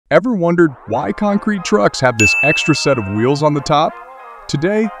Ever wondered why concrete trucks have this extra set of wheels on the top?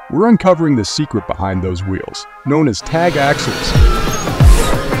 Today, we're uncovering the secret behind those wheels, known as tag axles.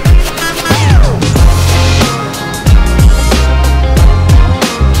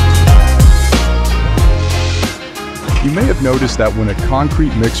 You may have noticed that when a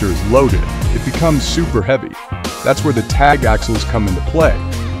concrete mixer is loaded, it becomes super heavy. That's where the tag axles come into play,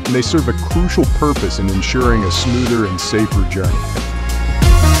 and they serve a crucial purpose in ensuring a smoother and safer journey.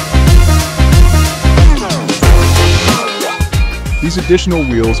 These additional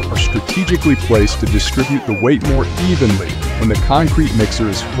wheels are strategically placed to distribute the weight more evenly when the concrete mixer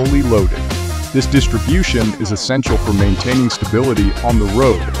is fully loaded. This distribution is essential for maintaining stability on the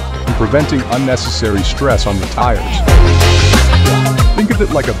road and preventing unnecessary stress on the tires. Think of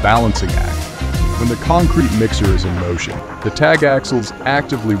it like a balancing act. When the concrete mixer is in motion, the tag axles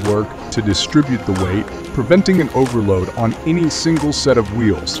actively work to distribute the weight, preventing an overload on any single set of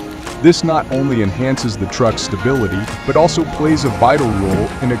wheels. This not only enhances the truck's stability, but also plays a vital role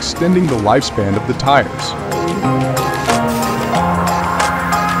in extending the lifespan of the tires.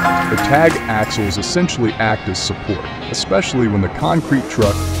 The tag axles essentially act as support, especially when the concrete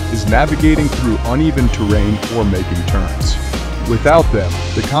truck is navigating through uneven terrain or making turns. Without them,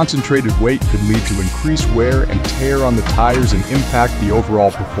 the concentrated weight could lead to increased wear and tear on the tires and impact the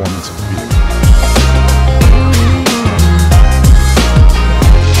overall performance of the vehicle.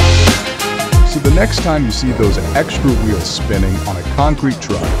 So the next time you see those extra wheels spinning on a concrete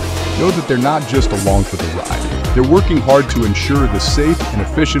truck, know that they're not just along for the ride. They're working hard to ensure the safe and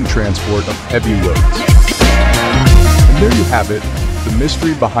efficient transport of heavy loads. And there you have it, the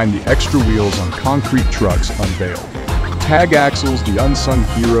mystery behind the extra wheels on concrete trucks unveiled. Tag axles, the unsung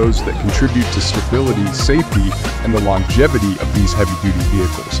heroes that contribute to stability, safety, and the longevity of these heavy-duty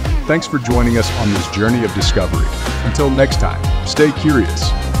vehicles. Thanks for joining us on this journey of discovery. Until next time, stay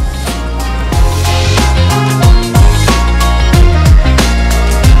curious.